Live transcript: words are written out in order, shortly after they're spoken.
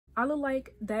I look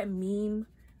like that meme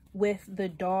with the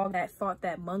dog that fought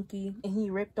that monkey and he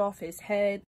ripped off his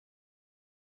head.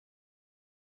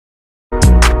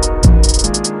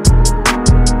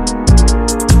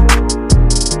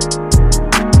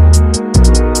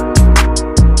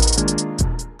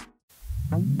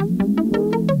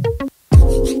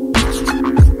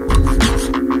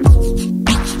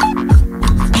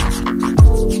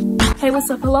 Hey,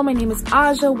 what's up? Hello, my name is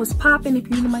Aja. What's poppin'? If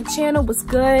you're new to my channel, what's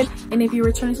good? And if you're a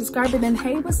returning subscriber, then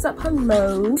hey, what's up?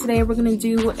 Hello. Today we're gonna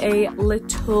do a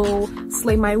little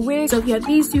slay my wig. So if you have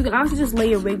these two, you can honestly just lay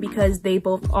your wig because they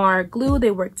both are glue, they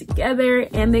work together,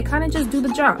 and they kind of just do the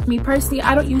job. Me personally,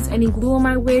 I don't use any glue on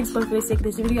my wigs, but for the sake of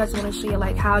this video, I just want to show you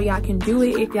like how y'all can do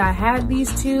it. If y'all have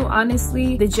these two,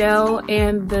 honestly, the gel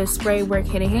and the spray work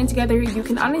hand in hand together. You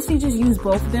can honestly just use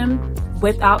both of them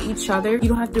without each other. You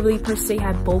don't have to really per se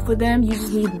have both of them. You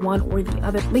just need one or the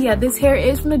other. But yeah, this hair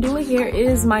is from the Dooley Hair. It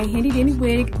is my handy dandy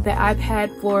wig that I've had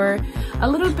for a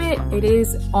little bit. It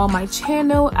is on my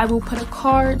channel. I will put a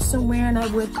card somewhere and I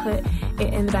would put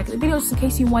it in the back of the video just in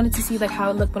case you wanted to see like how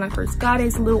it looked when I first got it.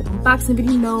 It's a little unboxing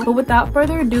video, you know. But without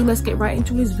further ado, let's get right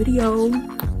into this video.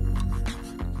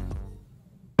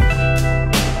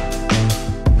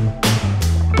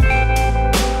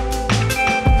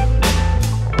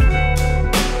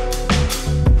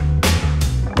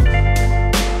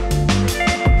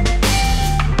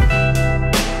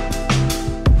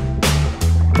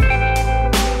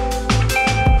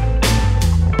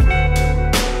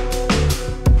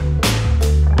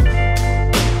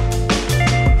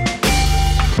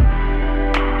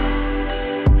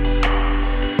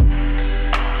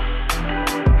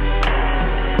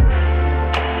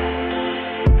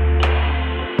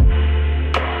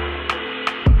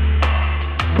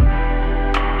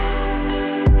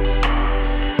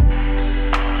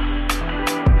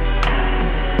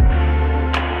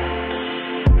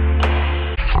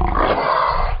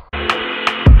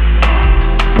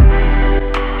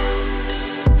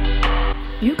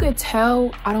 You could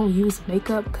tell I don't use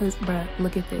makeup because, bruh,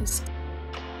 look at this.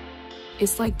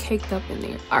 It's like caked up in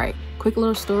there. All right, quick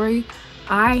little story.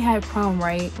 I had prom,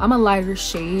 right? I'm a lighter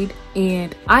shade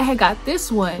and I had got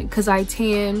this one because I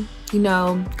tan, you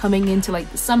know, coming into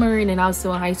like the summer, and then I was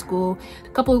still in high school. A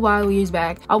couple of wild years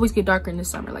back, I always get darker in the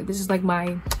summer. Like this is like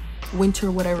my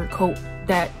winter whatever coat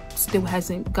that still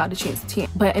hasn't got a chance to tan.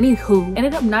 But anywho,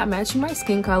 ended up not matching my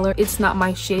skin color. It's not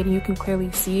my shade and you can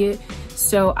clearly see it.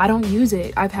 So I don't use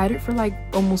it. I've had it for like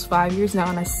almost 5 years now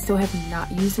and I still have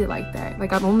not used it like that.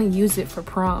 Like I've only used it for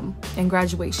prom and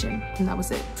graduation and that was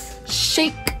it.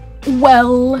 Shake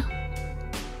well.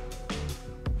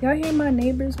 Y'all hear my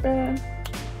neighbors, bruh?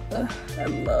 I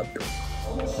love them.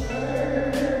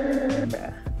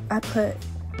 Bruh. I put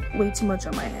way too much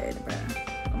on my head,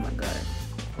 bruh. Oh my god.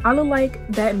 I look like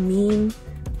that meme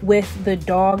with the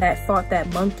dog that fought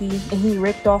that monkey and he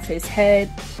ripped off his head.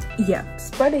 Yeah,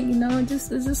 spread it, you know,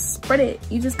 just spread it.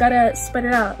 You just gotta spread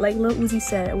it out like Lil Uzi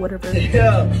said or whatever.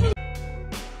 Yeah.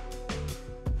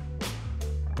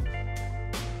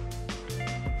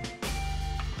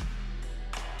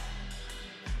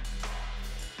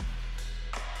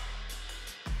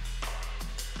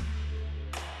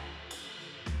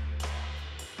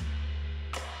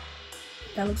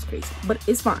 That looks crazy, but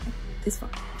it's fine. It's fine.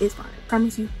 It's fine. I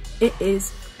promise you, it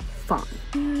is fine.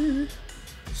 Here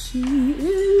she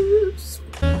is.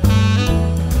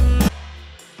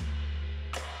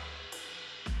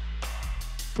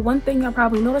 One thing y'all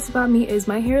probably noticed about me is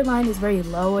my hairline is very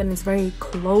low and it's very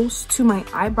close to my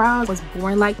eyebrows. I was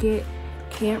born like it.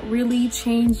 Can't really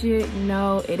change it, you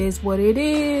know. It is what it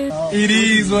is. It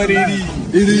is what it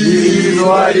is. It is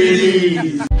what it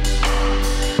is.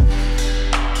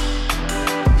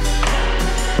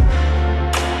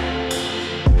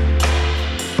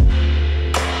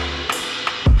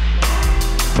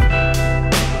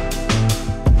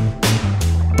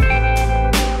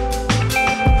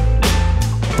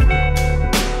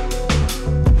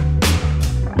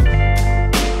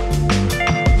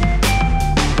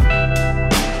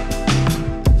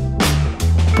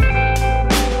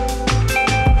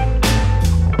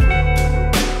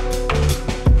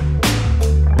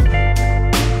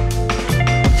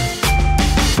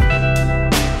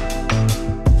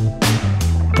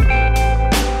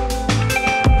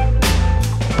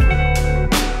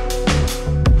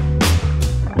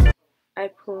 I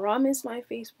promise my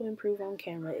face will improve on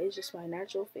camera. It's just my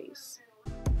natural face.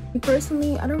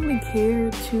 Personally, I don't really care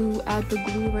to add the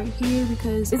glue right here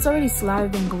because it's already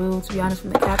slathered in glue, to be honest, from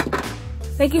the cap.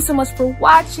 Thank you so much for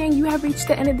watching. You have reached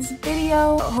the end of this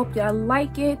video. I hope y'all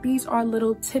like it. These are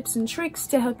little tips and tricks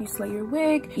to help you slay your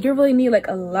wig. You don't really need like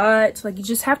a lot. Like, you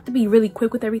just have to be really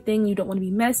quick with everything. You don't want to be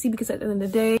messy, because at the end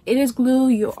of the day, it is glue.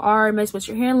 You are messing with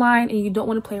your hairline and you don't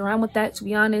want to play around with that, to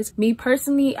be honest. Me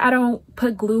personally, I don't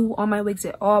put glue on my wigs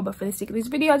at all, but for the sake of this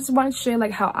video, I just wanted to show you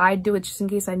like how I do it, just in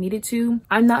case I needed to.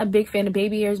 I'm not a big fan of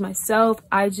baby hairs myself.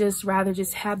 I just rather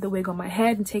just have the wig on my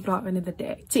head and take it off at the end of the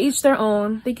day. To each their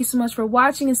own. Thank you so much for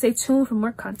watching and stay tuned for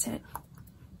more content.